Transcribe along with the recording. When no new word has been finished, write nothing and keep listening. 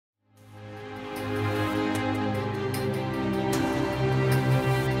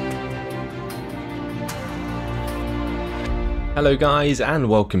Hello guys, and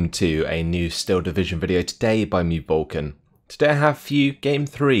welcome to a new Steel Division video today by me, Vulcan. Today I have for you Game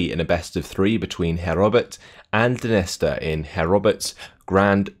 3 in a best of 3 between Herr Robert and Dnestr in Herr Robert's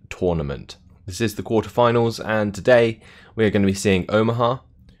Grand Tournament. This is the quarterfinals, and today we are going to be seeing Omaha.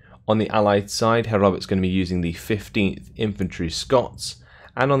 On the Allied side, Herr Robert's going to be using the 15th Infantry Scots,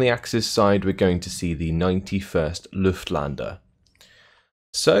 and on the Axis side we're going to see the 91st Luftlande.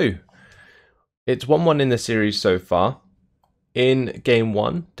 So, it's 1-1 in the series so far. In Game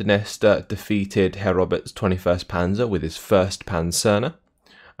 1, Dnestr defeated Herr Robert's 21st Panzer with his 1st Panzerner,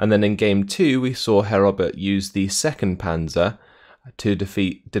 and then in Game 2 we saw Herr Robert use the 2nd Panzer to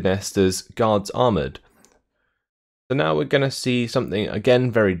defeat Dnestr's Guards Armoured. So now we're going to see something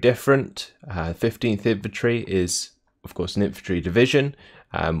again very different. 15th Infantry is of course an infantry division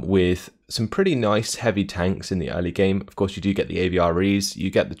with some pretty nice heavy tanks in the early game. Of course you do get the AVREs, you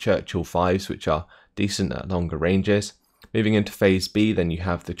get the Churchill 5s which are decent at longer ranges. Moving into Phase B, then you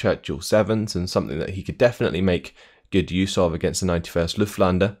have the Churchill 7s, and something that he could definitely make good use of against the 91st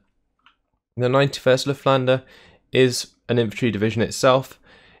Luftlande. The 91st Luftlande is an infantry division itself.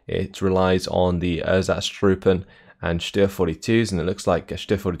 It relies on the Ersatztruppen and Stür 42s, and it looks like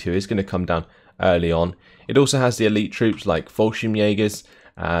Stür 42 is going to come down early on. It also has the elite troops like Fallschirmjägers,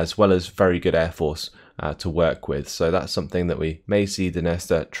 as well as very good air force to work with. So that's something that we may see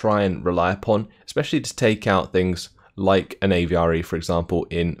Dnestr try and rely upon, especially to take out things like an AVRE, for example,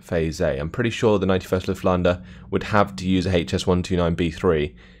 in Phase A. I'm pretty sure the 91st Luftlande would have to use a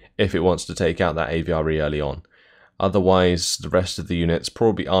HS-129B3 if it wants to take out that AVRE early on. Otherwise, the rest of the units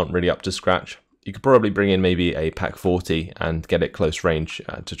probably aren't really up to scratch. You could probably bring in maybe a Pak 40 and get it close range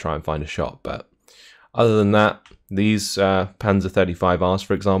to try and find a shot, but other than that, these Panzer 35Rs,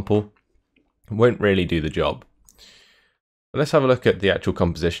 for example, won't really do the job. Let's have a look at the actual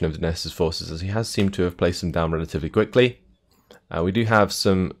composition of Dnestr's forces, as he has seemed to have placed them down relatively quickly. We do have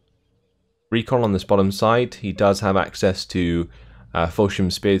some recon on this bottom side. He does have access to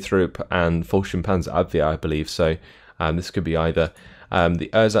Fallschirm Speertrupp and Fallschirm Panzerabwehr, I believe, so this could be either the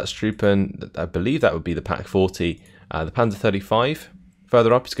Ersatztruppen, I believe that would be the Pak 40, the Panzer 35.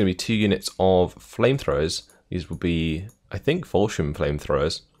 Further up is going to be 2 units of flamethrowers. These will be, I think, Fallschirm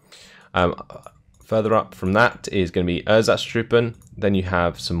flamethrowers. Further up from that is going to be Ersatztruppen. Then you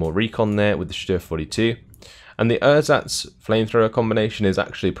have some more recon there with the Stür 42. And the Ersatz flamethrower combination is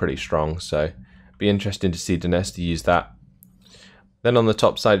actually pretty strong, so be interesting to see Dnestr use that. Then on the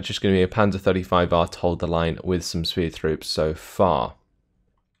top side, it's just going to be a Panzer 35R to hold the line with some spear troops so far.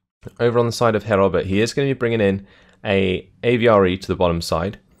 Over on the side of Herr Robert, he is going to be bringing in a AVRE to the bottom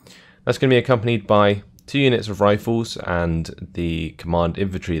side. That's going to be accompanied by 2 units of rifles and the command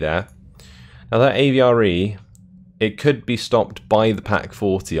infantry there. Now that AVRE, it could be stopped by the Pak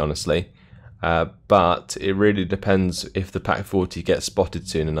 40, honestly, but it really depends if the Pak 40 gets spotted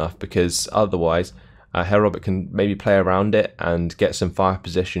soon enough, because otherwise Herr Robert can maybe play around it and get some fire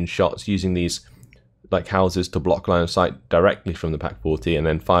position shots using these like houses to block line of sight directly from the Pak 40, and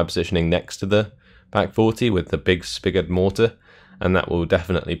then fire positioning next to the Pak 40 with the big Spigot mortar, and that will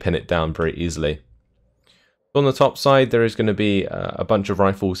definitely pin it down very easily. On the top side, there is going to be a bunch of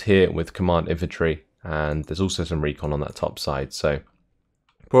rifles here with command infantry, and there's also some recon on that top side, so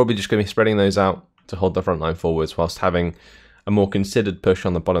probably just going to be spreading those out to hold the front line forwards whilst having a more considered push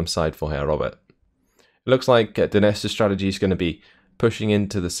on the bottom side for Herr Robert. It looks like Dnestr's strategy is going to be pushing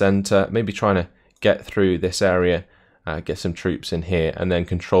into the centre, maybe trying to get through this area, get some troops in here, and then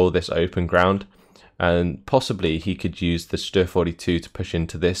control this open ground. And possibly he could use the Stür 42 to push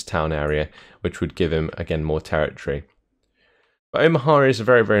into this town area, which would give him, again, more territory. But Omaha is a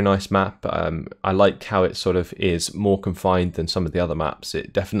very, very nice map. I like how it sort of is more confined than some of the other maps.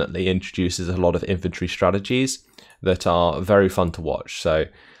 It definitely introduces a lot of infantry strategies that are very fun to watch. So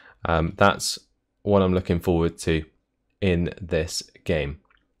that's what I'm looking forward to in this game.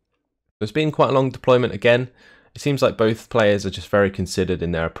 It's been quite a long deployment again. It seems like both players are just very considered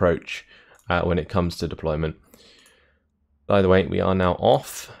in their approach when it comes to deployment. By the way, we are now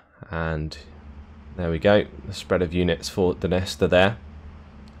off, and there we go. The spread of units for Dnestr there.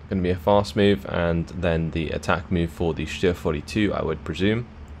 Going to be a fast move, and then the attack move for the Stür 42, I would presume.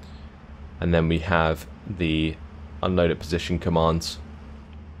 And then we have the unloaded position commands.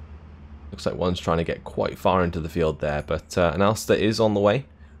 Looks like one's trying to get quite far into the field there, but an Ulster is on the way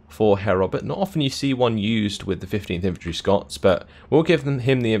for Herr Robert. Not often you see one used with the 15th Infantry Scots, but we'll give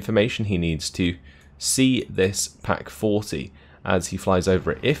him the information he needs to see this Pak 40 as he flies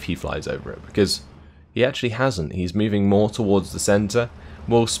over it, if he flies over it, because he actually hasn't. He's moving more towards the centre.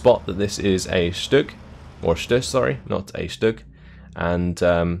 We'll spot that this is a Stug, or Stug, sorry, not a Stug, and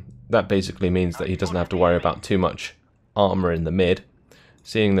that basically means that he doesn't have to worry about too much armour in the mid,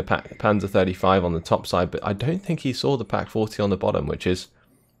 seeing the Panzer 35 on the top side, but I don't think he saw the Pak 40 on the bottom, which is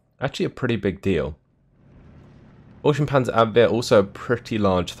actually a pretty big deal. VulcanHDGaming also a pretty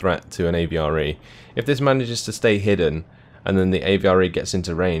large threat to an AVRE. If this manages to stay hidden and then the AVRE gets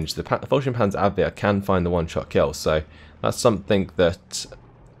into range, the VulcanHDGaming can find the one-shot kill, so that's something that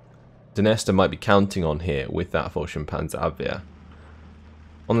Dnestr might be counting on here with that VulcanHDGaming.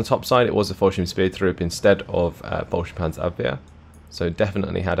 On the top side it was a Fallschirm Speertrupp instead of VulcanHDGaming, so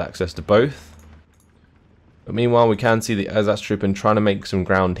definitely had access to both. But meanwhile we can see the Ersatztruppen trying to make some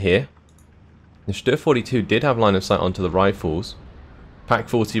ground here. The Stür 42 did have line of sight onto the rifles. Pak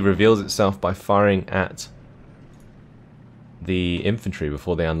 40 reveals itself by firing at the infantry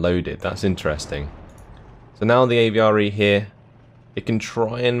before they unloaded. That's interesting. So now the AVRE here, it can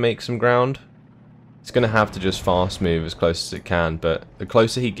try and make some ground. It's going to have to just fast move as close as it can, but the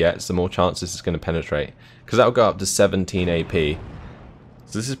closer he gets, the more chances it's going to penetrate, because that'll go up to 17 AP.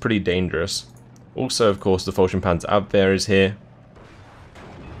 So this is pretty dangerous. Also, of course, the VulcanHDGaming is here.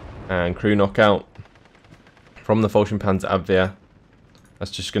 And crew knockout from the VulcanHDGaming.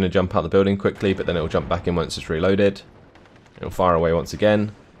 That's just going to jump out the building quickly, but then it'll jump back in once it's reloaded. It'll fire away once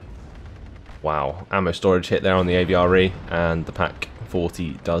again. Wow, ammo storage hit there on the AVRE, and the Pak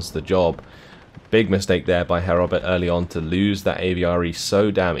 40 does the job. Big mistake there by Herr Robert early on to lose that AVRE so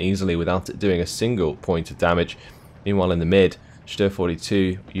damn easily without it doing a single point of damage. Meanwhile in the mid, Stür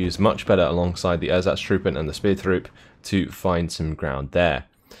 42 used much better alongside the Ersatztruppen and the Speertrupp to find some ground there.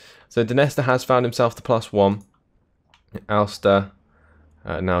 So Dnestr has found himself the +1. Alster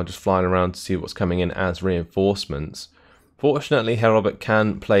now just flying around to see what's coming in as reinforcements. Fortunately, Herr Robert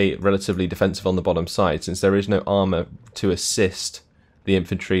can play relatively defensive on the bottom side since there is no armour to assist the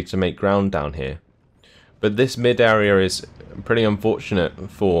infantry to make ground down here. But this mid area is pretty unfortunate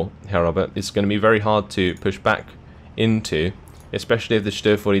for Herr Robert. It's going to be very hard to push back into, especially if the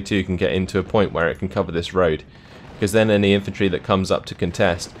Stür 42 can get into a point where it can cover this road, because then any infantry that comes up to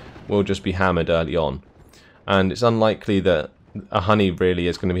contest will just be hammered early on. And it's unlikely that a Honey really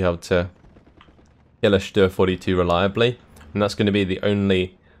is going to be able to kill a Stür 42 reliably, and that's going to be the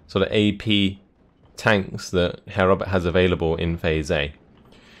only sort of AP tanks that Herr Robert has available in Phase A.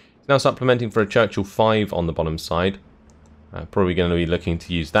 He's now supplementing for a Churchill 5 on the bottom side. Probably going to be looking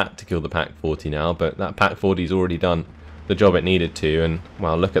to use that to kill the Pak 40 now, but that Pak 40's already done the job it needed to, and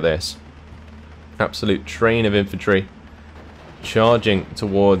wow, look at this. Absolute train of infantry charging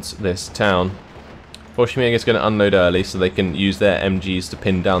towards this town. VulcanHDGaming is going to unload early so they can use their MGs to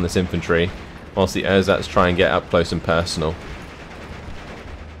pin down this infantry, whilst the Ersatz try and get up close and personal.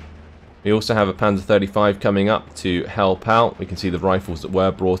 We also have a Panzer 35 coming up to help out. We can see the rifles that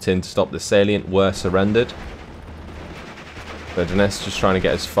were brought in to stop the salient were surrendered. So Dnestr just trying to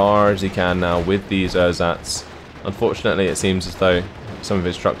get as far as he can now with these Ersatz. Unfortunately, it seems as though some of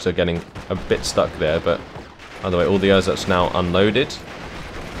his trucks are getting a bit stuck there, but either way, all the Ersatz now unloaded.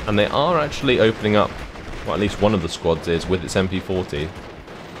 And they are actually opening up, well, at least one of the squads is, with its MP40.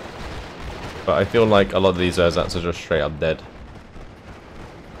 But I feel like a lot of these Ersatz are just straight up dead.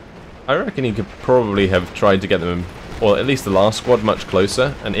 I reckon he could probably have tried to get them, or at least the last squad, much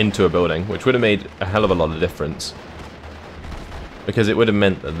closer and into a building, which would have made a hell of a lot of difference. Because it would have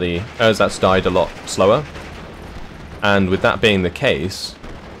meant that the Ersatz died a lot slower. And with that being the case,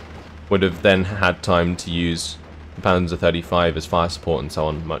 would have then had time to use the Panzer 35 as fire support and so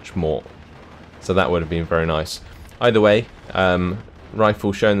on much more. So that would have been very nice. Either way,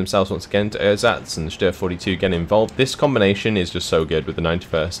 rifles showing themselves once again to Ersatz and the Stür 42 getting involved. This combination is just so good with the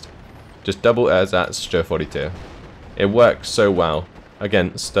 91st. Just double Ersatz, Stür 42. It works so well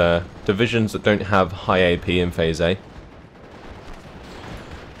against divisions that don't have high AP in Phase A.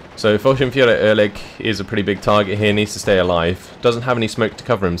 So VulcanHDGaming is a pretty big target here, needs to stay alive. Doesn't have any smoke to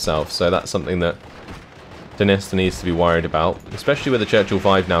cover himself, so that's something that Dnestr needs to be worried about. Especially with the Churchill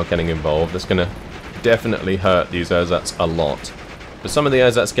 5 now getting involved. That's going to definitely hurt these Ersatz a lot. But some of the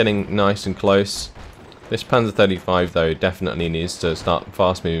Ersatz getting nice and close. This Panzer 35 though definitely needs to start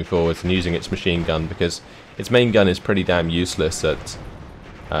fast moving forwards and using its machine gun, because its main gun is pretty damn useless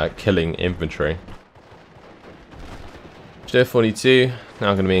at killing infantry. Stür 42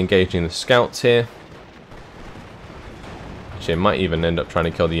 now going to be engaging the scouts here. Actually, it might even end up trying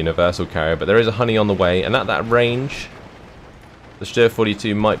to kill the universal carrier, but there is a Honey on the way, and at that range the Stür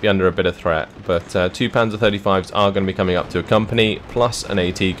 42 might be under a bit of threat, but two Panzer 35s are going to be coming up to accompany, plus an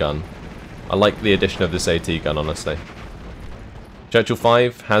AT gun. I like the addition of this AT gun, honestly. Churchill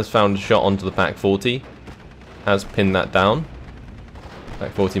 5 has found a shot onto the Pak 40, has pinned that down.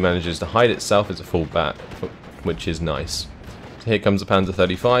 Pak 40 manages to hide itself as a fullback, which is nice. So here comes the Panzer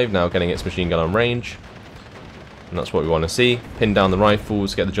 35, now getting its machine gun on range. And that's what we want to see. Pin down the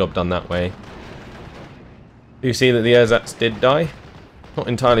rifles, get the job done that way. You see that the ersatz did die. Not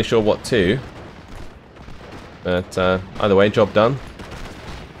entirely sure what to. But either way, job done.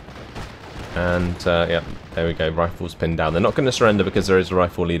 And yeah, there we go, rifles pinned down. They're not going to surrender because there is a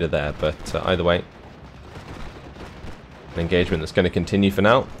rifle leader there, but either way, an engagement that's going to continue for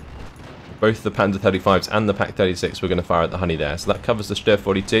now. Both the Panzer 35s and the Pak 36 were going to fire at the honey there, so that covers the Stör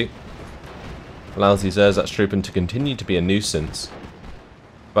 42. Allows these Ersatztruppen to continue to be a nuisance.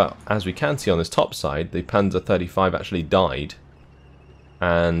 But as we can see on this top side, the Panzer 35 actually died.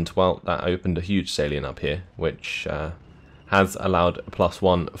 And, well, that opened a huge salient up here, which has allowed a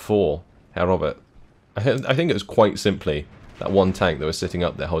 +1 for Herr Robert. I think it was quite simply that one tank that was sitting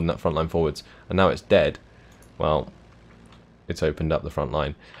up there holding that front line forwards, and now it's dead. Well, it's opened up the front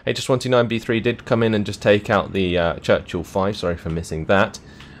line. HS-129B3 did come in and just take out the Churchill 5, sorry for missing that.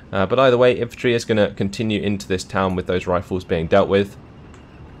 But either way, infantry is going to continue into this town with those rifles being dealt with.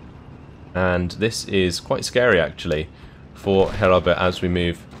 And this is quite scary actually for Herr Robert as we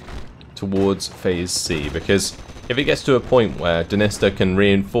move towards Phase C, because if it gets to a point where Dnestr can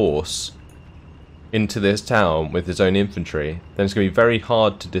reinforce into this town with his own infantry, then it's going to be very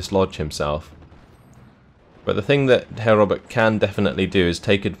hard to dislodge himself. But the thing that Herr Robert can definitely do is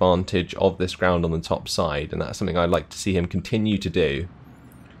take advantage of this ground on the top side, and that's something I'd like to see him continue to do,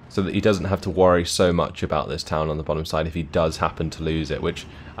 so that he doesn't have to worry so much about this town on the bottom side if he does happen to lose it, which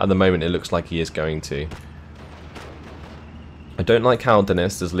at the moment it looks like he is going to. I don't like how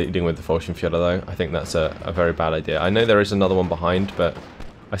Dnestr is leading with the VulcanHDGaming though. I think that's a very bad idea. I know there is another one behind, but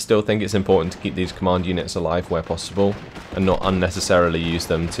I still think it's important to keep these command units alive where possible and not unnecessarily use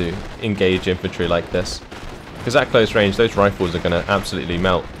them to engage infantry like this. Because at close range, those rifles are going to absolutely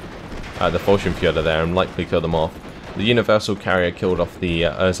melt the VulcanHDGaming there and likely kill them off. The Universal Carrier killed off the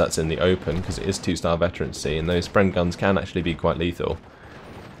ersatz in the open because it is 2-star veterancy, and those Spren guns can actually be quite lethal.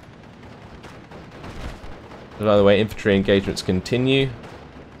 But by the way, infantry engagements continue.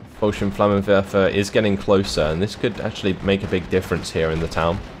 VulcanFlammenwerfer is getting closer, and this could actually make a big difference here in the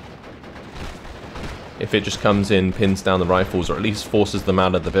town. If it just comes in, pins down the rifles, or at least forces them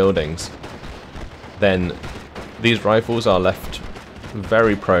out of the buildings, then these rifles are left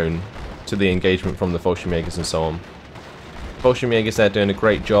very prone to the engagement from the VulcanHDGamers and so on. VulcanHDGamers there doing a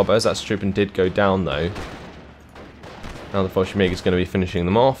great job. Ersatztruppen did go down though. Now the VulcanHDGamers is going to be finishing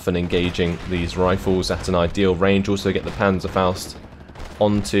them off and engaging these rifles at an ideal range. Also get the Panzerfaust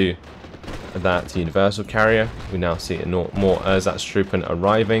onto that Universal Carrier. We now see more Ersatztruppen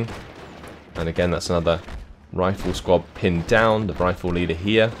arriving. And again, that's another rifle squad pinned down. The rifle leader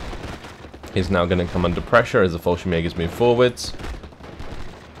here is now going to come under pressure as the VulcanHDGamers move forwards.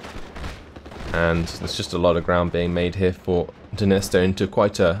 And there's just a lot of ground being made here for Dnestr into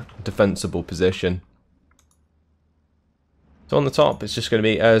quite a defensible position. So on the top, it's just going to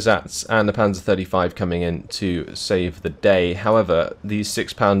be ersatz and the Panzer 35 coming in to save the day. However, these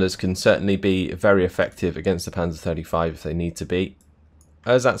 6-pounders can certainly be very effective against the Panzer 35 if they need to be.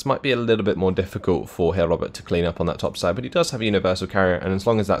 Ersatz might be a little bit more difficult for Herr Robert to clean up on that top side, but he does have a Universal Carrier, and as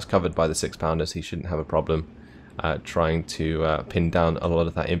long as that's covered by the 6-pounders, he shouldn't have a problem trying to pin down a lot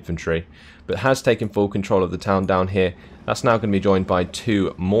of that infantry. But has taken full control of the town down here. That's now going to be joined by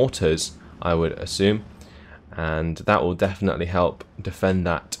 2 mortars, I would assume, and that will definitely help defend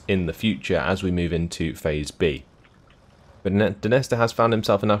that in the future as we move into Phase B. But Dnestr has found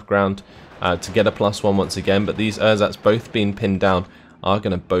himself enough ground to get a +1 once again, but these ersatz both being pinned down are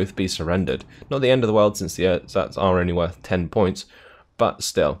going to both be surrendered. Not the end of the world since the ersatz are only worth 10 points, but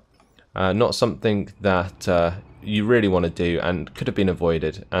still, not something that you really want to do and could have been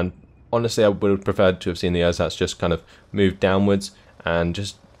avoided. And honestly, I would have preferred to have seen the ersatz just kind of move downwards and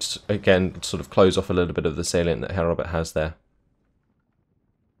just, again, sort of close off a little bit of the salient that Herr Robert has there.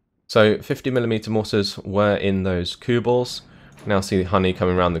 So 50mm mortars were in those Kubels. Now see the honey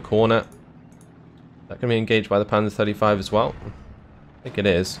coming around the corner. That can be engaged by the Panzer 35 as well. I think it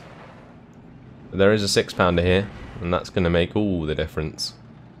is. But there is a 6-pounder here, and that's going to make all the difference.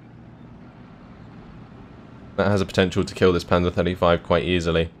 That has a potential to kill this Panzer 35 quite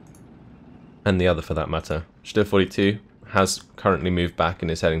easily. And the other for that matter. Stör 42 has currently moved back and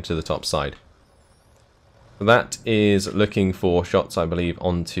is heading to the top side. That is looking for shots, I believe,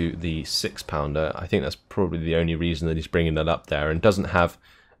 onto the 6-pounder. I think that's probably the only reason that he's bringing that up there, and doesn't have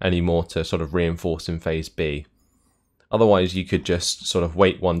any more to sort of reinforce in Phase B. Otherwise, you could just sort of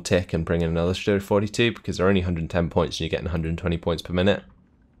wait 1 tick and bring in another Stör 42, because they're only 110 points and you're getting 120 points per minute.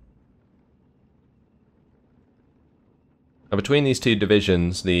 Now, between these 2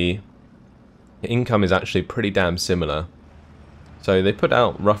 divisions, the income is actually pretty damn similar. So they put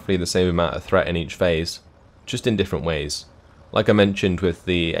out roughly the same amount of threat in each phase. just in different ways. Like I mentioned with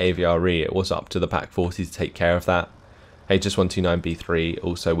the AVRE, it was up to the Pack 40 to take care of that. HS-129B3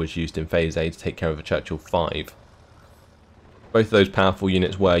 also was used in Phase A to take care of a Churchill 5. Both of those powerful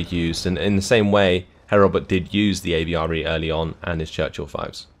units were used, and in the same way, Herr Robert did use the AVRE early on and his Churchill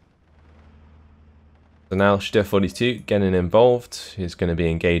 5s. So now Stür 42 getting involved. He's going to be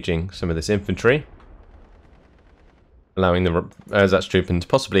engaging some of this infantry, allowing the Ersatztruppen to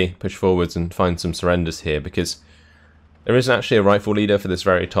possibly push forwards and find some surrenders here, because there isn't actually a rifle leader for this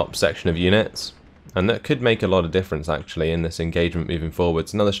very top section of units, and that could make a lot of difference actually in this engagement moving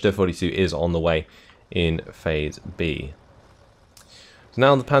forwards. Another Stür 42 is on the way in Phase B. So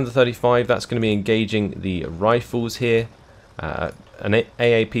now the Panzer 35, that's going to be engaging the rifles here. An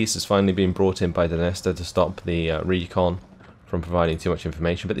AA piece has finally been brought in by Dnestr to stop the recon from providing too much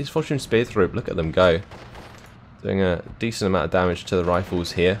information, but these Fortune Spearthrope, look at them go. Doing a decent amount of damage to the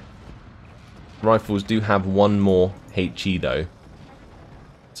rifles here. Rifles do have one more HE though,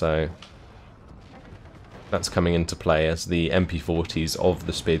 so that's coming into play as the MP40s of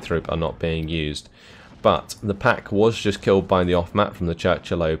the Spearthrope are not being used. But the pack was just killed by the off-map from the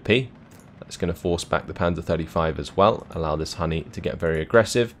Churchill OP. That's going to force back the Panzer 35 as well, allow this Honey to get very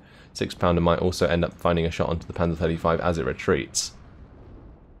aggressive. 6-pounder might also end up finding a shot onto the Panzer 35 as it retreats.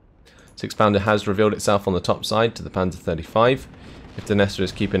 6-pounder has revealed itself on the top side to the Panzer 35. If Dnestr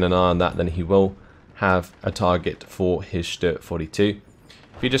is keeping an eye on that, then he will have a target for his Stür 42.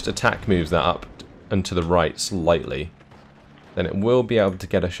 If he just attack moves that up and to the right slightly, then it will be able to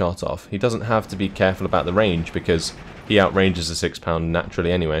get a shot off. He doesn't have to be careful about the range because he outranges a 6-pounder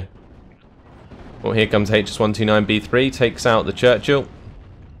naturally anyway. Well, here comes HS-129B3, takes out the Churchill.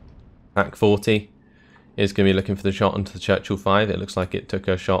 Pack 40 is going to be looking for the shot onto the Churchill 5. It looks like it took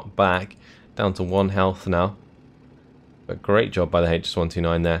a shot back, down to 1 health now. But great job by the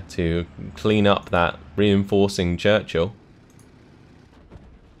HS-129 there to clean up that reinforcing Churchill.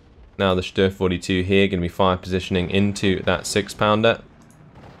 Now the Stür 42 here going to be fire positioning into that 6-pounder.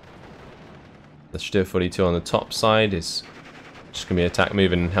 The Stür 42 on the top side is just going to be attack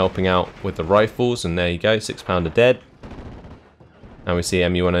moving and helping out with the rifles, and there you go, 6-pounder dead. Now we see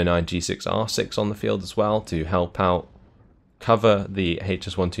MU-109 G6R6 on the field as well to help out cover the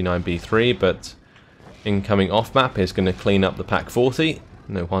HS-129B3, but incoming off-map is going to clean up the Pack 40.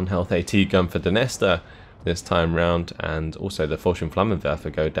 No 1 health AT gun for Dnestr this time round, and also the Fortune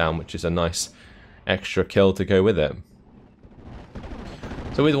Flammenwerfer go down, which is a nice extra kill to go with it.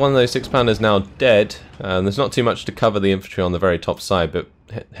 So with one of those 6-pounders now dead, there's not too much to cover the infantry on the very top side, but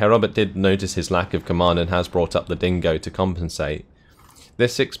Herr Robert did notice his lack of command and has brought up the Dingo to compensate.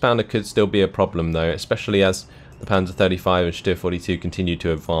 This 6-pounder could still be a problem though, especially as the Panzer 35 and Stür 42 continue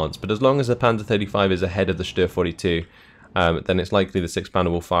to advance, but as long as the Panzer 35 is ahead of the Stür 42, then it's likely the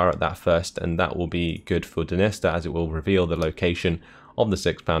 6-pounder will fire at that first, and that will be good for Dnestr as it will reveal the location of the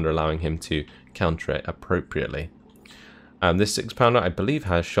 6-pounder, allowing him to counter it appropriately. This 6-pounder, I believe,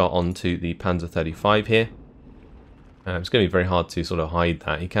 has shot onto the Panzer 35 here. It's going to be very hard to sort of hide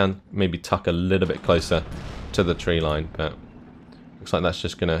that. He can maybe tuck a little bit closer to the tree line, but looks like that's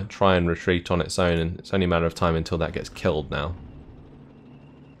just going to try and retreat on its own, and it's only a matter of time until that gets killed now.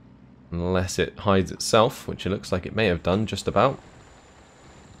 Unless it hides itself, which it looks like it may have done just about.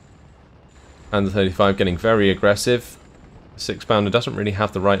 And the 35 getting very aggressive. 6-pounder doesn't really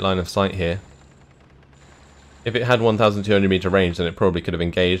have the right line of sight here. If it had 1,200 meter range, then it probably could have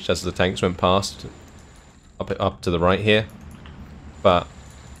engaged as the tanks went past up to the right here. But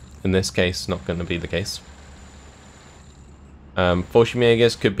in this case, not going to be the case.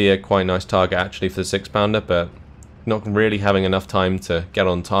 Fallschirmjägers could be a quite nice target actually for the 6-pounder, but not really having enough time to get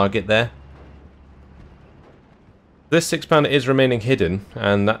on target there. This 6-pounder is remaining hidden,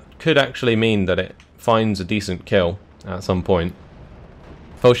 and that could actually mean that it finds a decent kill at some point.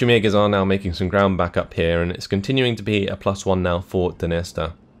 Fallschirmjägers are now making some ground back up here, and it's continuing to be a +1 now for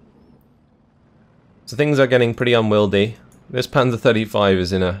Dnestr. So things are getting pretty unwieldy. This Panzer 35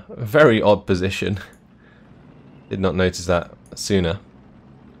 is in a very odd position. Did not notice that sooner.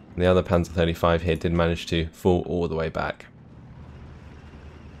 The other Panzer 35 here did manage to fall all the way back.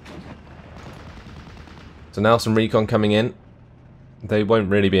 So now some recon coming in. They won't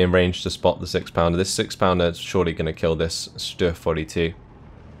really be in range to spot the 6-pounder. This 6-pounder is surely going to kill this Stür 42.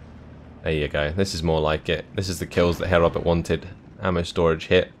 There you go. This is more like it. This is the kills that Herr Robert wanted. Ammo storage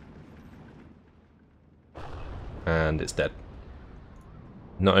hit. And it's dead.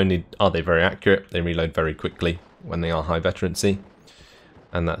 Not only are they very accurate, they reload very quickly when they are high veterancy.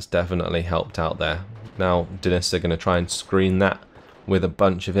 And that's definitely helped out there. Now Dnestr are going to try and screen that with a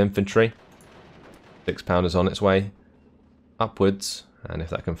bunch of infantry. 6-pounders on its way upwards, And if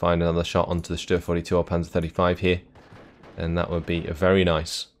that can find another shot onto the Stür 42 or Panzer 35 here, then that would be very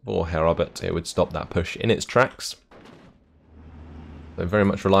nice for Herr Robert. It would stop that push in its tracks. So very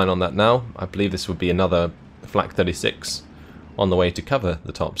much relying on that now. I believe this would be another Flak 36 on the way to cover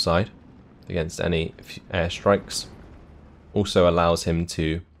the top side against any airstrikes. Also allows him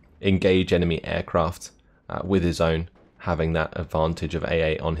to engage enemy aircraft with his own, having that advantage of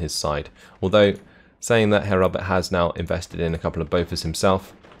AA on his side. Although, saying that, Herr Robert has now invested in a couple of Bofors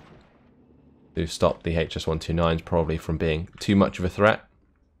himself to stop the HS-129s probably from being too much of a threat.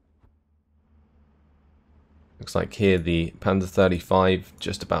 Looks like here the Panzer 35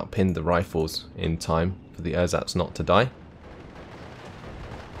 just about pinned the rifles in time for the ersatz not to die.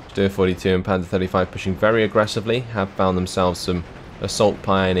 Stür 42 and Panzer 35 pushing very aggressively, have found themselves some assault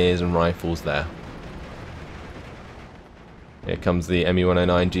pioneers and rifles there. Here comes the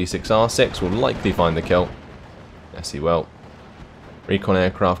ME-109 G6R6, will likely find the kill. Yes, he will. Recon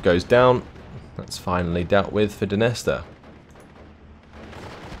aircraft goes down. That's finally dealt with for Dnestr.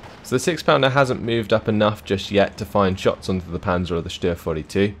 So the 6-pounder hasn't moved up enough just yet to find shots onto the Panzer or the Stür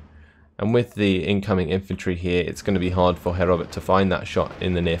 42. And with the incoming infantry here, it's going to be hard for Herr Robert to find that shot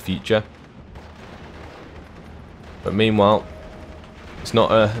in the near future. But meanwhile, it's not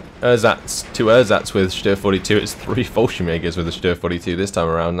two ersatz with Stür 42, it's 3 Fallschirmjägers with the Stür 42 this time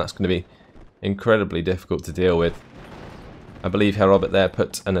around. That's going to be incredibly difficult to deal with. I believe Herr Robert there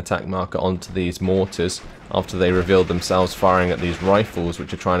put an attack marker onto these mortars after they revealed themselves firing at these rifles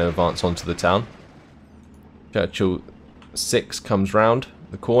which are trying to advance onto the town. Churchill 6 comes round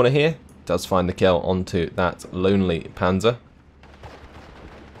the corner here, does find the kill onto that lonely Panzer.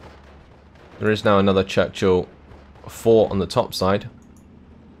 There is now another Churchill 4 on the top side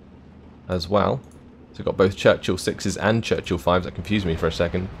as well. So we've got both Churchill 6s and Churchill 5s. That confused me for a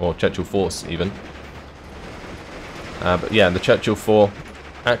second, or Churchill 4s even. But yeah, the Churchill 4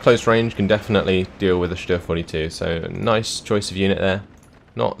 at close range can definitely deal with a Stür 42, so nice choice of unit there.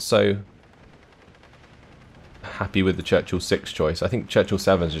 Not so happy with the Churchill 6 choice. I think Churchill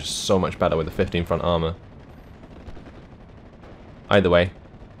 7s are just so much better with the 15 front armour. Either way,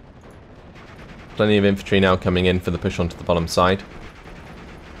 plenty of infantry now coming in for the push onto the bottom side.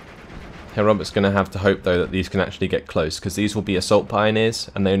 Herr Robert's going to have to hope though that these can actually get close, because these will be assault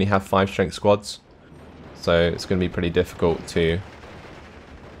pioneers and they only have 5 strength squads. So it's going to be pretty difficult to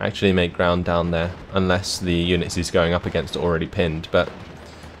actually make ground down there unless the units he's going up against are already pinned. But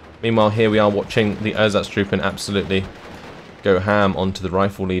meanwhile here we are watching the Ersatztruppen absolutely go ham onto the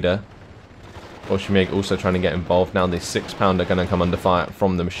rifle leader. Fallschirmjäger also trying to get involved. Now the 6-pounder going to come under fire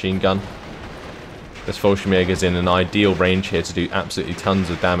from the machine gun. This Fallschirmjäger is in an ideal range here to do absolutely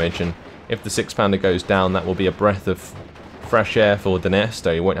tons of damage, and if the 6-pounder goes down, that will be a breath of fresh air for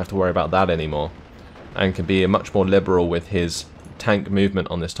Dnestr. You won't have to worry about that anymore, and can be much more liberal with his tank movement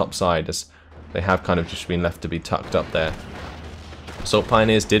on this top side, as they have kind of just been left to be tucked up there. Assault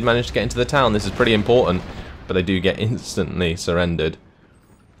pioneers did manage to get into the town. This is pretty important, but they do get instantly surrendered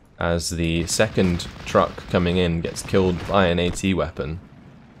as the second truck coming in gets killed by an AT weapon.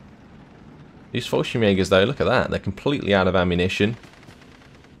 These Fallschirmjägers though, look at that, they're completely out of ammunition.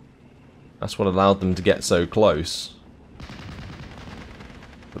 That's what allowed them to get so close.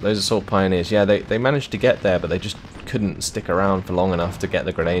 But those assault pioneers, yeah, they managed to get there, but they just couldn't stick around for long enough to get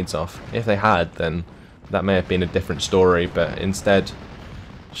the grenades off. If they had, then that may have been a different story, but instead,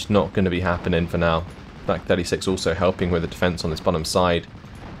 just not going to be happening for now. Flak 36 also helping with the defense on this bottom side.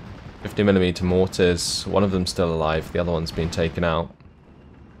 50mm mortars, one of them still alive, the other one's been taken out.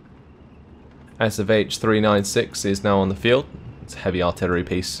 SFH 396 is now on the field. It's a heavy artillery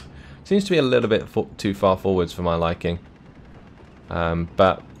piece. Seems to be a little bit too far forwards for my liking.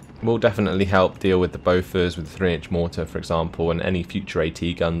 But will definitely help deal with the Bofors with the 3-inch mortar, for example, and any future AT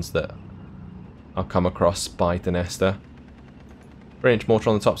guns that are come across by Dnestr. 3-inch mortar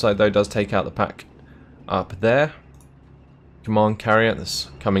on the top side, though, does take out the pack up there. Command carrier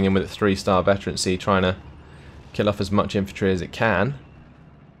that's coming in with a 3-star veterancy, trying to kill off as much infantry as it can.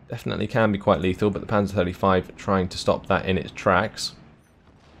 Definitely can be quite lethal, but the Panzer 35 trying to stop that in its tracks.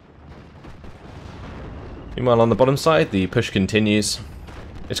 Meanwhile, on the bottom side, the push continues.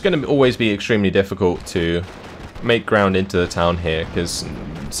 It's going to always be extremely difficult to make ground into the town here, because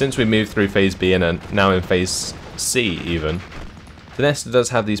since we moved through Phase B and are now in Phase C even, Dnestr does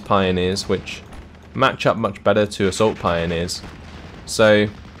have these pioneers which match up much better to assault pioneers. So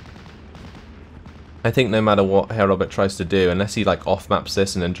I think no matter what Herr Robert tries to do, unless he like off-maps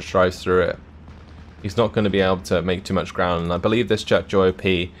this and then just drives through it, he's not going to be able to make too much ground. And I believe this Churchill OP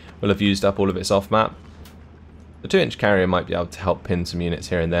will have used up all of its off-map. The 2-inch carrier might be able to help pin some units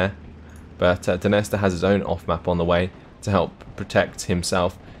here and there, but Dnestr has his own off-map on the way. to help protect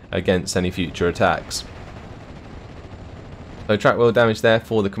himself against any future attacks. So track wheel damage there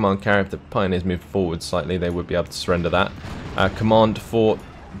for the command carrier. If the pioneers move forward slightly, they would be able to surrender that. Command for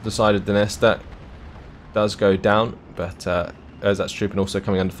the side of Dnestr does go down, but as that's trooping also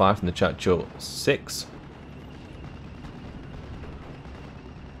coming under fire from the Churchill 6.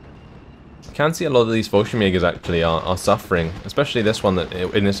 You can see a lot of these Fallschirmjägers actually are suffering, especially this one that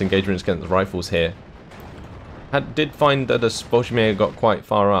in this engagement against the rifles here. Did find that the Fallschirmjäger got quite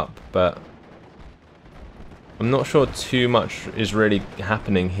far up, but I'm not sure too much is really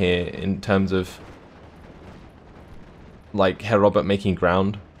happening here in terms of like Herr Robert making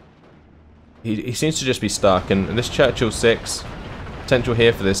ground. He seems to just be stuck, and this Churchill 6, potential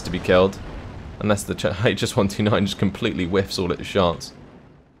here for this to be killed, unless the HS-129 just completely whiffs all its shots.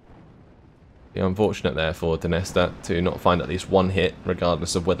 Be unfortunate there for Dnestr to not find at least one hit,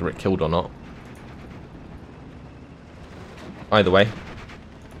 regardless of whether it killed or not. Either way,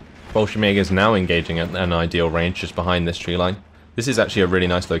 Fallschirmjäger is now engaging at an ideal range just behind this tree line. This is actually a really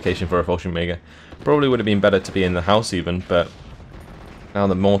nice location for a Fallschirmjäger. Probably would have been better to be in the house even, but now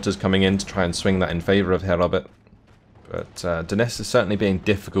the mortar's coming in to try and swing that in favour of Herr Robert. But Dnestr is certainly being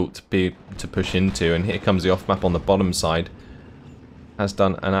difficult to push into, and here comes the off map on the bottom side. Has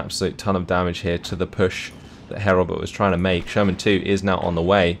done an absolute ton of damage here to the push that Herr Robert was trying to make. Sherman 2 is now on the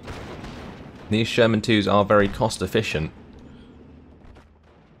way. These Sherman 2s are very cost efficient.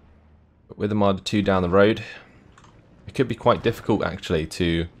 With the Marder 2 down the road, it could be quite difficult actually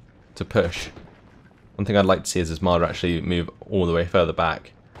to push. One thing I'd like to see is this Marder actually move all the way further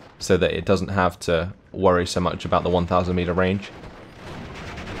back, so that it doesn't have to worry so much about the 1,000 meter range.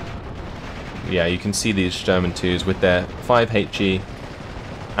 Yeah, you can see these Sherman 2s with their 5 HE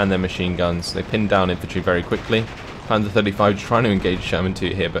and their machine guns. They pin down infantry very quickly. Panzer 35 trying to engage Sherman 2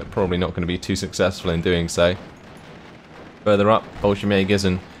 here, but probably not going to be too successful in doing so. Further up, Fallschirmjägers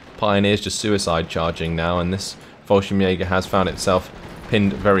and Pioneers just suicide charging now, and this Fallschirmjäger has found itself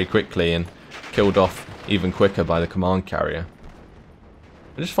pinned very quickly and killed off even quicker by the command carrier.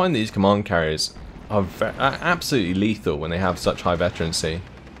 I just find these command carriers are absolutely lethal when they have such high veterancy.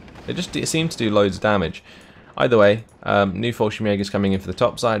 They just seem to do loads of damage. Either way, new Fallschirmjägers coming in for the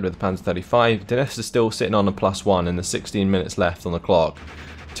top side with the Panzer 35. Dnestr is still sitting on a +1 and there's 16 minutes left on the clock.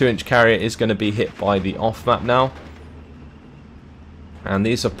 2-inch carrier is going to be hit by the off map now. And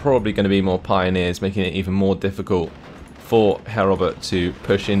these are probably going to be more Pioneers, making it even more difficult for Herr Robert to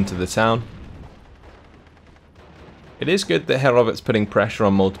push into the town. It is good that Herr Robert's putting pressure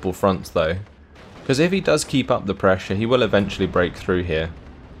on multiple fronts though, because if he does keep up the pressure, he will eventually break through here.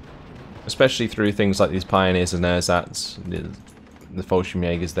 Especially through things like these Pioneers and Ersatz, the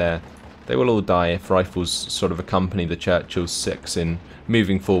Fallschirmjägers there. They will all die if rifles sort of accompany the Churchill 6 in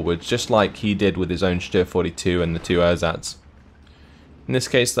moving forwards, just like he did with his own Steyr 42 and the 2 Ersatz. In this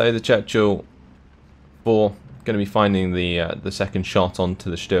case though, the Churchill 4 going to be finding the second shot onto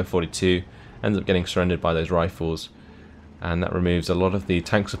the Steyr 42, ends up getting surrendered by those rifles, and that removes a lot of the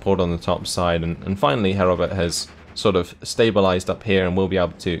tank support on the top side, and finally Herr Robert has sort of stabilised up here and will be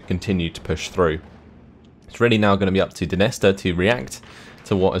able to continue to push through. It's really now going to be up to Dnestr to react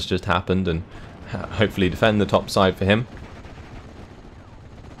to what has just happened and hopefully defend the top side for him.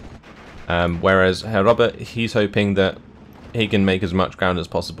 Whereas Herr Robert, he's hoping that he can make as much ground as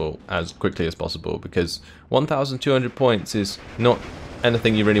possible, as quickly as possible, because 1,200 points is not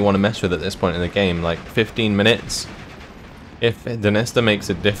anything you really want to mess with at this point in the game. Like 15 minutes, if Dnestr makes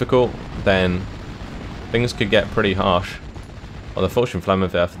it difficult, then things could get pretty harsh. Well, the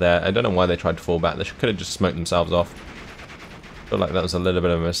Fallschirmflammenwerfer there, I don't know why they tried to fall back. They could have just smoked themselves off. I feel like that was a little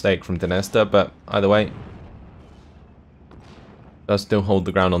bit of a mistake from Dnestr, but either way, does still hold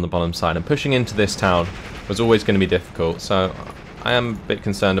the ground on the bottom side, and pushing into this town was always going to be difficult, so I am a bit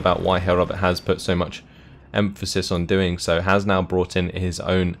concerned about why Herr Robert has put so much emphasis on doing so. Has now brought in his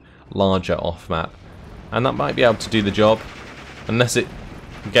own larger off map, and that might be able to do the job, unless it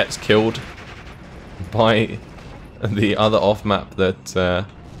gets killed by the other off map that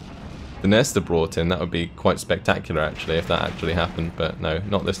Dnestr brought in. That would be quite spectacular actually if that actually happened, but no,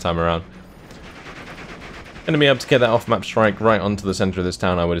 not this time around. Going to be able to get that off map strike right onto the centre of this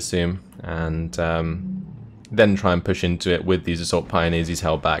town, I would assume, and then try and push into it with these assault pioneers he's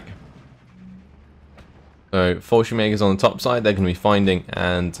held back. So Fallschirmjägers on the top side, they're going to be finding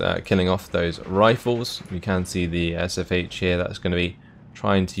and killing off those rifles. You can see the SFH here, that's going to be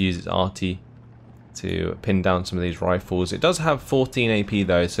trying to use its RT to pin down some of these rifles. It does have 14 AP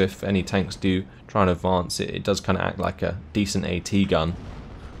though, so if any tanks do try and advance, it does kind of act like a decent AT gun.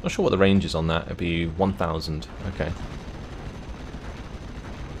 Not sure what the range is on that. It'd be 1,000. Okay.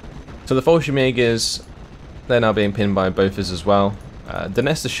 So the Fallschirmjägers They're now being pinned by Bofors as well.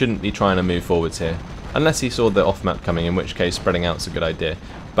 Dnestr shouldn't be trying to move forwards here, unless he saw the off-map coming, in which case spreading out's a good idea.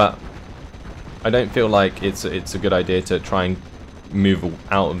 But I don't feel like it's a good idea to try and move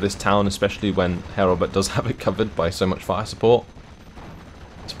out of this town, especially when Herr Robert does have it covered by so much fire support.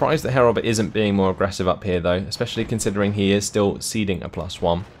 Surprised that Herr Robert isn't being more aggressive up here though, especially considering he is still ceding a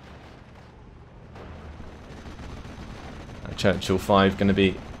 +1. Churchill 5 going to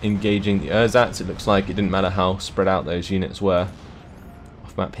be engaging the ersatz. It looks like it didn't matter how spread out those units were.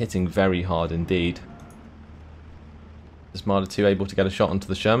 Off-map hitting very hard indeed. Is Marder 2 able to get a shot onto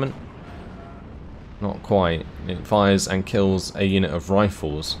the Sherman? Not quite. It fires and kills a unit of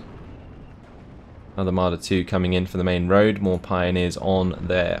rifles. Another Marder 2 coming in for the main road. More pioneers on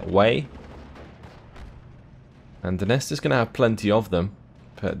their way. And Dnestr's going to have plenty of them.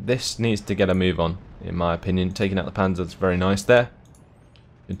 But this needs to get a move on, in my opinion. Taking out the Panzers, very nice there.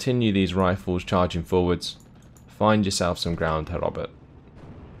 Continue these rifles charging forwards. Find yourself some ground, Herr Robert.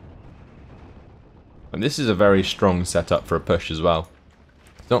 And this is a very strong setup for a push as well.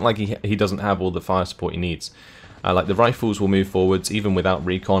 It's not like he doesn't have all the fire support he needs. Like the rifles will move forwards even without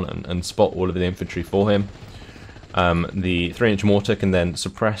recon and spot all of the infantry for him. The 3-inch mortar can then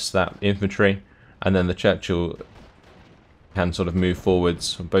suppress that infantry, and then the Churchill can sort of move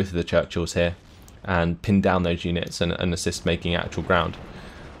forwards, both of the Churchills here, and pin down those units and assist making actual ground.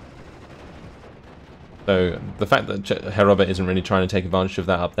 So the fact that Herr Robert isn't really trying to take advantage of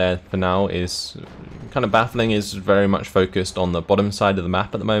that up there for now is kind of baffling. Is very much focused on the bottom side of the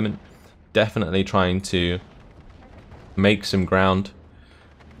map at the moment. Definitely trying to make some ground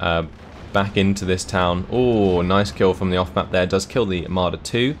back into this town. Oh, nice kill from the off-map there. Does kill the Marder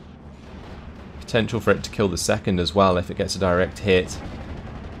 2. Potential for it to kill the second as well if it gets a direct hit.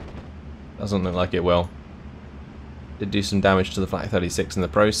 Doesn't look like it will. Did do some damage to the Flak 36 in the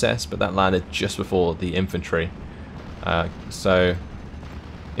process, but that landed just before the infantry. So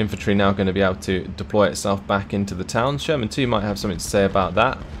infantry now going to be able to deploy itself back into the town. Sherman 2 might have something to say about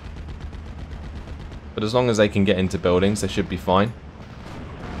that. But as long as they can get into buildings, they should be fine.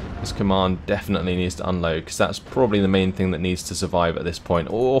 This command definitely needs to unload, because that's probably the main thing that needs to survive at this point.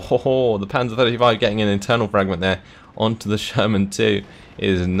 Oh, the Panzer 35 getting an internal fragment there onto the Sherman 2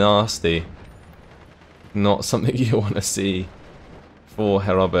 is nasty. Not something you want to see for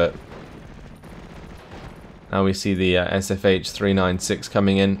Herr Robert. Now we see the SFH 396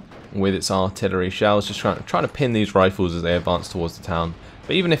 coming in with its artillery shells, just trying to pin these rifles as they advance towards the town.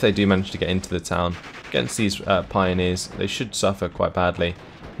 But even if they do manage to get into the town, against these pioneers, they should suffer quite badly.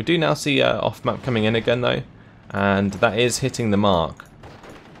 We do now see off-map coming in again though, and that is hitting the mark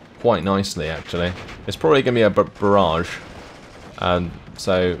quite nicely actually. It's probably going to be a barrage,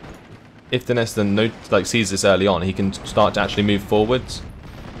 so if Dnestr sees this early on, he can start to actually move forwards.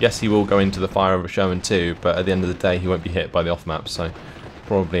 Yes, he will go into the fire of a Sherman 2, but at the end of the day he won't be hit by the off-map, so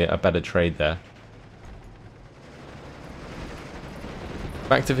probably a better trade there.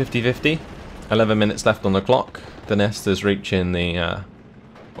 Back to 50-50, 11 minutes left on the clock. Dnestr's reaching the,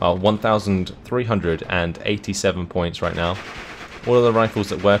 1,387 points right now. All of the rifles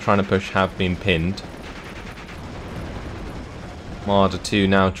that we're trying to push have been pinned. Marder 2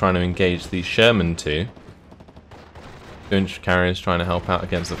 now trying to engage the Sherman 2. 2-inch carriers trying to help out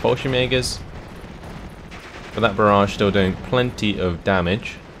against the Fallschirmjägers. But that barrage still doing plenty of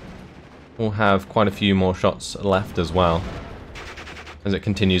damage. We'll have quite a few more shots left as well, as it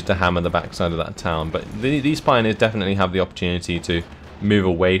continues to hammer the backside of that town. But these pioneers definitely have the opportunity to move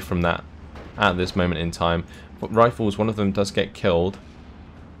away from that at this moment in time. But rifles, one of them does get killed.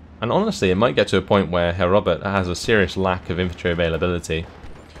 And honestly, it might get to a point where Herr Robert has a serious lack of infantry availability.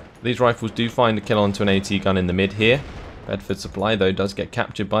 These rifles do find a kill onto an AT gun in the mid here. Bedford Supply, though, does get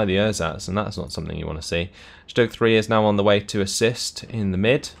captured by the ersatz, and that's not something you want to see. Stoke 3 is now on the way to assist in the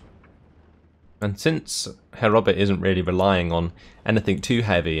mid. And since Herr Robert isn't really relying on anything too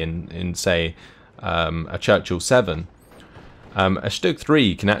heavy in say, a Churchill 7, a Stoke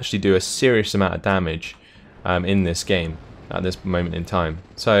 3 can actually do a serious amount of damage in this game at this moment in time.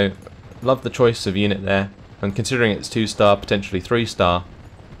 So, love the choice of unit there, and considering it's 2-star, potentially 3-star,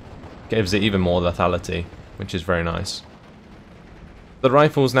 gives it even more lethality, which is very nice. The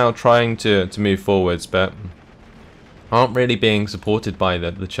rifles now trying to move forwards, but aren't really being supported by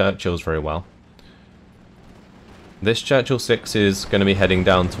the Churchills very well. This Churchill 6 is going to be heading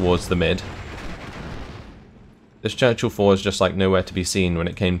down towards the mid. This Churchill 4 is just like nowhere to be seen when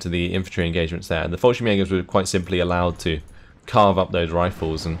it came to the infantry engagements there. The Fallschirmjägers were quite simply allowed to carve up those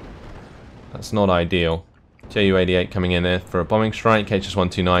rifles, and that's not ideal. Ju-88 coming in there for a bombing strike.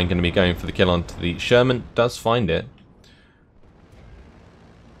 HS-129 going to be going for the kill onto the Sherman. Does find it.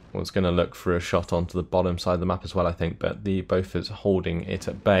 was going to look for a shot onto the bottom side of the map as well, I think, but the Bofors holding it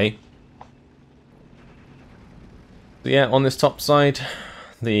at bay. So yeah, on this top side,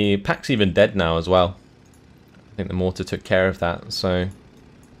 the pack's even dead now as well. I think the mortar took care of that, so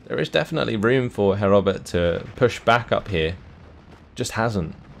there is definitely room for Herr Robert to push back up here. Just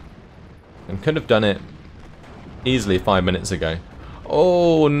hasn't. And could have done it easily 5 minutes ago.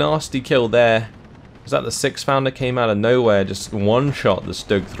 Oh, nasty kill there. Was that the 6-pounder? Came out of nowhere, just one shot the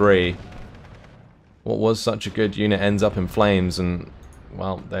Stug 3. What was such a good unit ends up in flames, and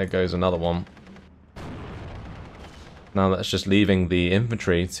well, there goes another one. Now that's just leaving the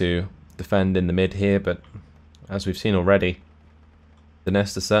infantry to defend in the mid here, but as we've seen already,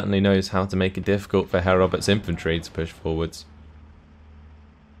 Dnestr certainly knows how to make it difficult for Herr Robert's infantry to push forwards.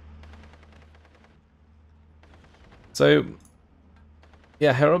 So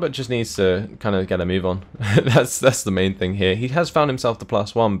yeah, Herr Robert just needs to kind of get a move on. that's the main thing here. He has found himself the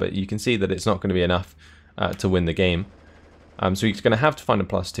 +1, but you can see that it's not going to be enough to win the game. So he's going to have to find a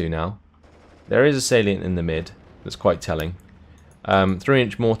 +2 now. There is a salient in the mid that's quite telling.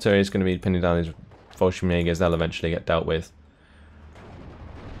 3-inch mortar is going to be pinning down his Fallschirmjägers. They'll eventually get dealt with.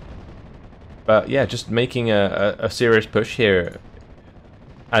 But yeah, just making a serious push here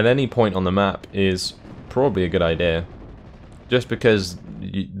at any point on the map is probably a good idea. Just because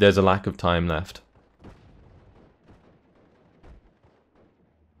there's a lack of time left.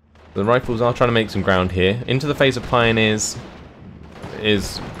 The rifles are trying to make some ground here. Into the face of Pioneers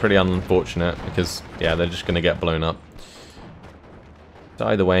is pretty unfortunate because, yeah, they're just going to get blown up. So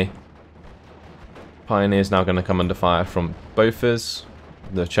either way, Pioneers now going to come under fire from Bofors.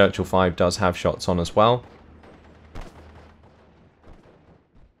 The Churchill 5 does have shots on as well.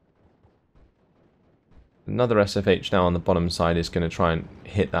 Another SFH now on the bottom side is going to try and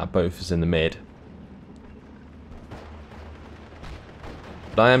hit that Bofors in the mid.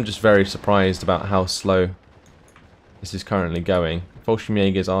 But I am just very surprised about how slow this is currently going.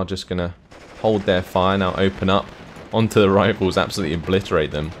 Fallschirmjägers are just going to hold their fire, now open up onto the rifles, absolutely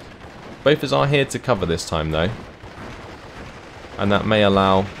obliterate them. Bofors are here to cover this time though. And that may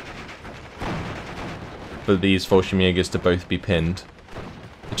allow for these Fallschirmjägers to both be pinned.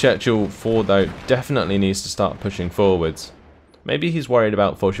 The Churchill 4 though definitely needs to start pushing forwards. Maybe he's worried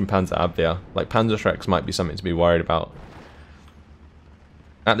about Fallschirmpanzerabwehr. Like Panzerschrecks might be something to be worried about.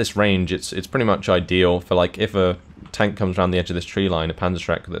 At this range, it's pretty much ideal for, like, if a tank comes around the edge of this tree line, a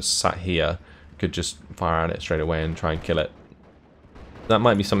Panzerschreck that's sat here could just fire at it straight away and try and kill it. That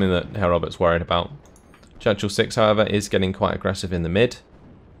might be something that Herr Robert's worried about. Churchill 6, however, is getting quite aggressive in the mid.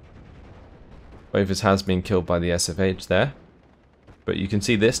 Bofors has been killed by the SFH there. But you can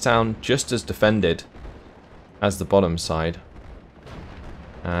see this town just as defended as the bottom side.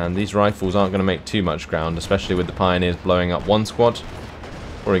 And these rifles aren't going to make too much ground, especially with the Pioneers blowing up one squad.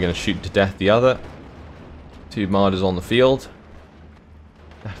 Or are going to shoot to death the other. 2 Marders on the field.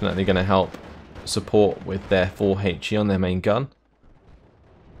 Definitely going to help support with their 4 HE on their main gun.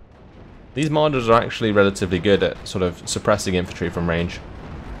 These Marders are actually relatively good at sort of suppressing infantry from range.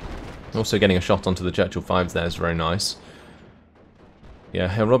 Also getting a shot onto the Churchill 5s there is very nice. Yeah,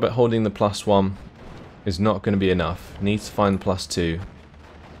 Herr Robert holding the +1 is not going to be enough. Needs to find the +2.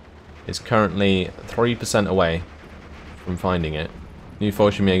 Is currently 3% away from finding it. New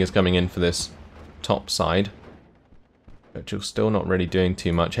Fallschirmjägers coming in for this top side. Churchill still not really doing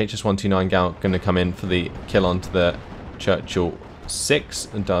too much. HS-129 Gout going to come in for the kill onto the Churchill 6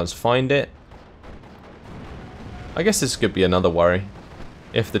 and does find it. I guess this could be another worry.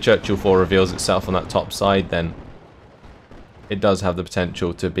 If the Churchill 4 reveals itself on that top side, then it does have the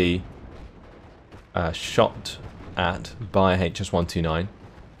potential to be shot at by HS-129.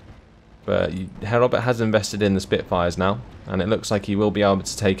 But Herr Robert has invested in the Spitfires now, and it looks like he will be able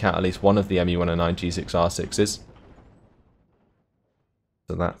to take out at least one of the ME-109 G6R6s.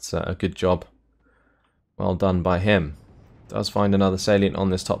 So that's a good job. Well done by him. Does find another salient on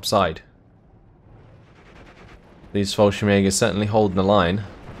this top side. These Fallschirmjägers certainly holding the line.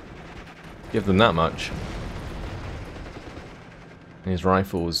 Give them that much. His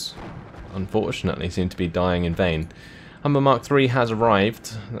rifles, unfortunately, seem to be dying in vain. Humber Mark III has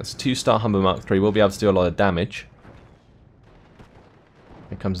arrived. That's a 2-star Humber Mark III. Will be able to do a lot of damage.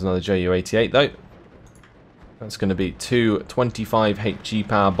 Here comes another Ju-88 though. That's going to be 2 25 HG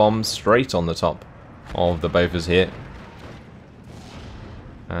power bombs straight on the top of the Bofors here.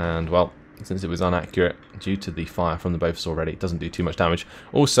 And, well, since it was inaccurate due to the fire from the Bofors already, it doesn't do too much damage.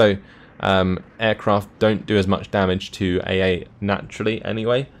 Also, aircraft don't do as much damage to AA naturally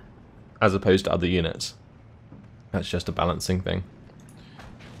anyway, as opposed to other units. That's just a balancing thing.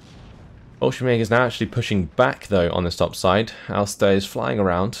 Bolshevik is now actually pushing back though on this top side. Alster is flying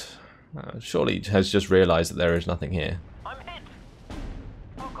around. Surely has just realised that there is nothing here.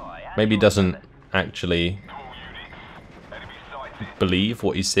 Maybe doesn't actually believe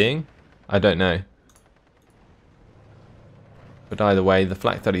what he's seeing. I don't know. But either way, the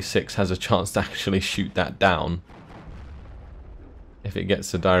Flak 36 has a chance to actually shoot that down. If it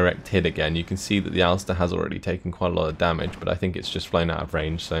gets a direct hit again, you can see that the Alster has already taken quite a lot of damage, but I think it's just flown out of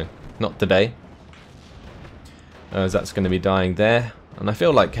range, so not today. As that's going to be dying there. And I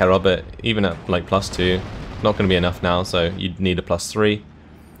feel like Herr Robert, even at like +2, not going to be enough now, so you'd need a +3.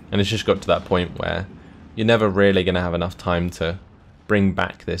 And it's just got to that point where you're never really going to have enough time to bring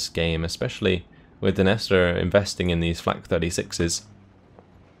back this game, especially with Dnestr investing in these Flak 36s.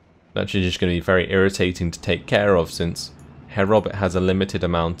 That's just going to be very irritating to take care of, since Herr Robert has a limited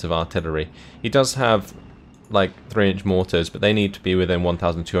amount of artillery. He does have like 3-inch mortars, but they need to be within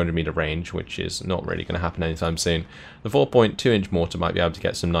 1,200 meter range, which is not really going to happen anytime soon. The 4.2-inch mortar might be able to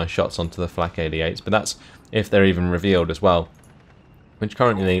get some nice shots onto the Flak 88s, but that's if they're even revealed as well, which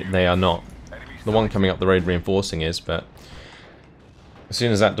currently they are not. The one coming up the road reinforcing is, but as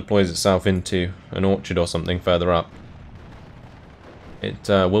soon as that deploys itself into an orchard or something further up, it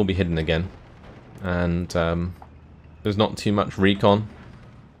will be hidden again. And there's not too much recon.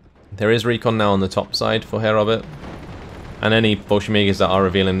 There is recon now on the top side for Herr Robert, and any Bolsheviks that are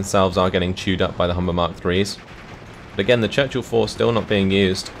revealing themselves are getting chewed up by the Humber Mark 3s. But again, the Churchill 4 still not being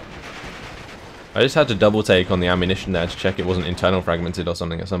used. I just had to double take on the ammunition there to check it wasn't internal fragmented or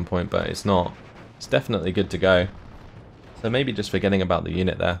something at some point, but it's not. It's definitely good to go. So maybe just forgetting about the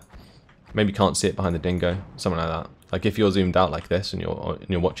unit there. Maybe can't see it behind the dingo, something like that. Like if you're zoomed out like this and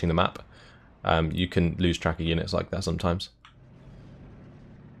you're watching the map, you can lose track of units like that sometimes.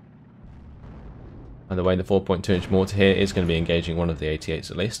 Either way, the 4.2-inch mortar here is going to be engaging one of the 88s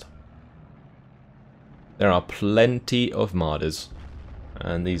at least. There are plenty of Marders,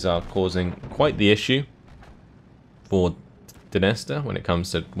 and these are causing quite the issue for Dnestr when it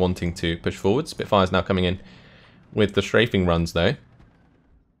comes to wanting to push forward. Spitfire's now coming in with the strafing runs though.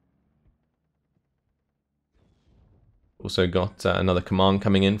 Also got another command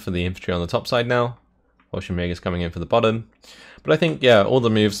coming in for the infantry on the top side now. Bolshevik is coming in for the bottom. But I think, yeah, all the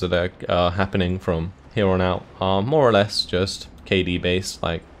moves that are happening from here on out are more or less just KD based,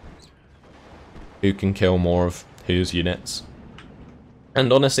 like who can kill more of whose units.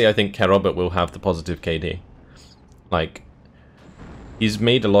 And honestly, I think Herr Robert will have the positive KD. Like, he's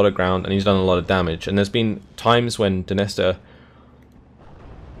made a lot of ground and he's done a lot of damage, and there's been times when Dnestr,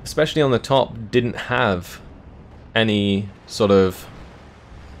 especially on the top, didn't have any sort of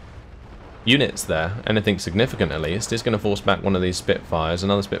units there, anything significant at least. Is going to force back one of these Spitfires.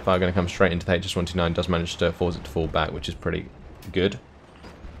 Another Spitfire going to come straight into the HS-129, does manage to force it to fall back, which is pretty good.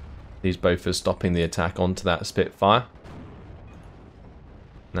 These both are stopping the attack onto that Spitfire.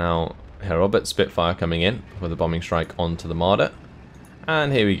 Now, Herr Robert Spitfire coming in with a bombing strike onto the Marder.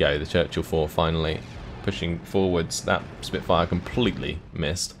 And here we go, the Churchill 4 finally pushing forwards. That Spitfire completely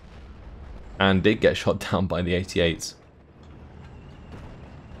missed and did get shot down by the 88s.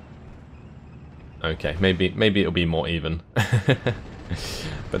 Okay, maybe it'll be more even.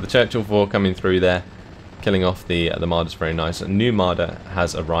 But the Churchill 4 coming through there, killing off the Marders very nice. A new Marder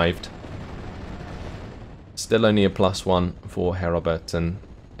has arrived. Still only a +1 for Herr Robert, and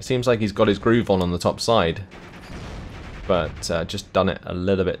it seems like he's got his groove on the top side, but just done it a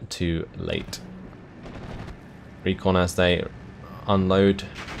little bit too late. Recon as they unload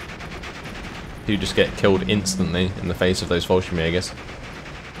do just get killed instantly in the face of those Fallschirmjägers.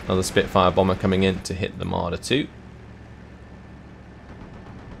 Another Spitfire bomber coming in to hit the Marder 2.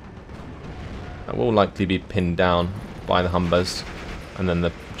 That will likely be pinned down by the Humbers, and then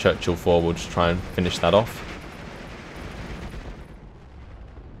the Churchill 4 will just try and finish that off.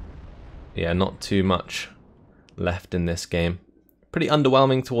 Yeah, not too much left in this game. Pretty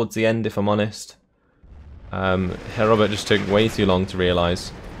underwhelming towards the end, if I'm honest. Herr Robert just took way too long to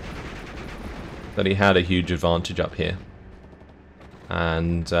realise that he had a huge advantage up here.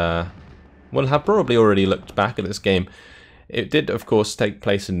 And will have probably already looked back at this game. It did, of course, take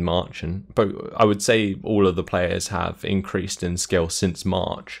place in March, but I would say all of the players have increased in skill since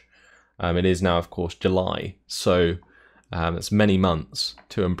March. It is now, of course, July, so it's many months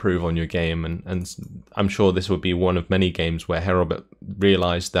to improve on your game, and I'm sure this would be one of many games where Herr Robert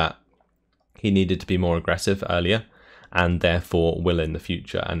realised that he needed to be more aggressive earlier, and therefore will in the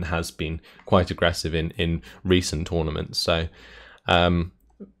future, and has been quite aggressive in recent tournaments. So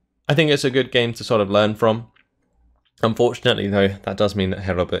I think it's a good game to sort of learn from. Unfortunately, though, that does mean that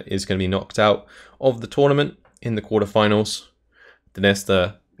Herr Robert is going to be knocked out of the tournament in the quarterfinals.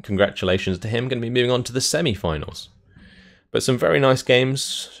 Dnestr congratulations to him, going to be moving on to the semi-finals. But some very nice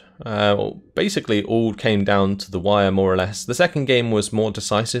games. Basically all came down to the wire more or less. The second game was more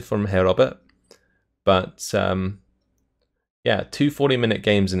decisive from Herr Robert, but yeah, 2 40-minute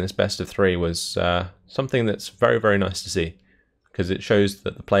games in this best of 3 was something that's very, very nice to see, because it shows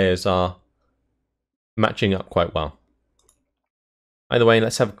that the players are matching up quite well. Either way,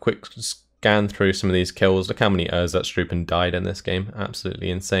 let's have a quick scan through some of these kills. Look how many Erzurstruppen died in this game. Absolutely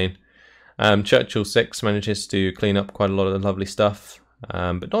insane. Churchill 6 manages to clean up quite a lot of the lovely stuff,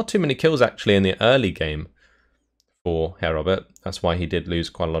 but not too many kills actually in the early game for Herr Robert. That's why he did lose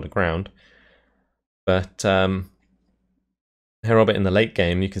quite a lot of ground. But Herr Robert in the late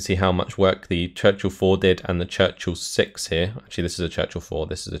game, you can see how much work the Churchill 4 did and the Churchill 6 here. Actually, this is a Churchill 4,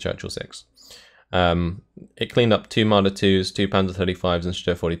 this is a Churchill 6. It cleaned up 2 Marder 2s, 2 Panzer 35s and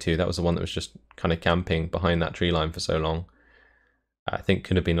Stur 42. That was the one that was just kind of camping behind that tree line for so long. I think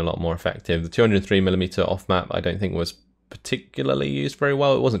could have been a lot more effective. The 203mm off map I don't think was particularly used very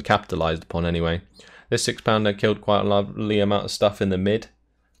well. It wasn't capitalized upon anyway. This 6-pounder killed quite a lovely amount of stuff in the mid.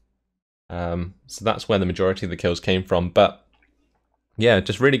 So that's where the majority of the kills came from. But yeah,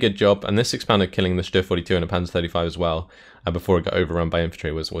 just really good job. And this 6-pounder killing the Stur 42 and a Panzer 35 as well, before it got overrun by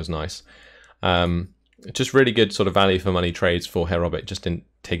infantry was nice. Just really good sort of value for money trades for Herr Robert. Just didn't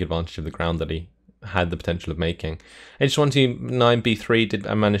take advantage of the ground that he had the potential of making. H129B3 did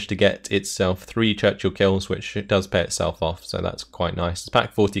manage to get itself 3 Churchill kills, which it does pay itself off, so that's quite nice.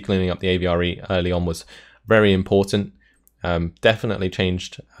 Pack 40 cleaning up the AVRE early on was very important. Definitely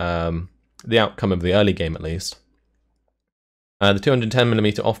changed the outcome of the early game at least. The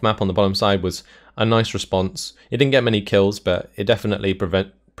 210mm off map on the bottom side was a nice response. It didn't get many kills, but it definitely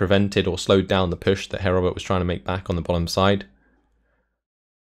prevented or slowed down the push that Herr Robert was trying to make back on the bottom side.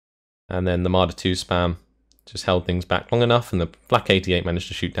 And then the Marder 2 spam just held things back long enough, and the Flak 88 managed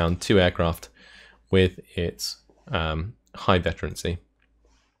to shoot down 2 aircraft with its high veterancy.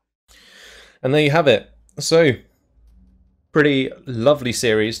 And there you have it. So, pretty lovely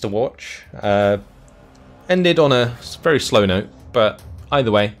series to watch. Ended on a very slow note, but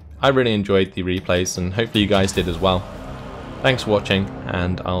either way, I really enjoyed the replays, and hopefully you guys did as well. Thanks for watching,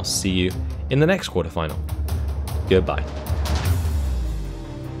 and I'll see you in the next quarterfinal. Goodbye.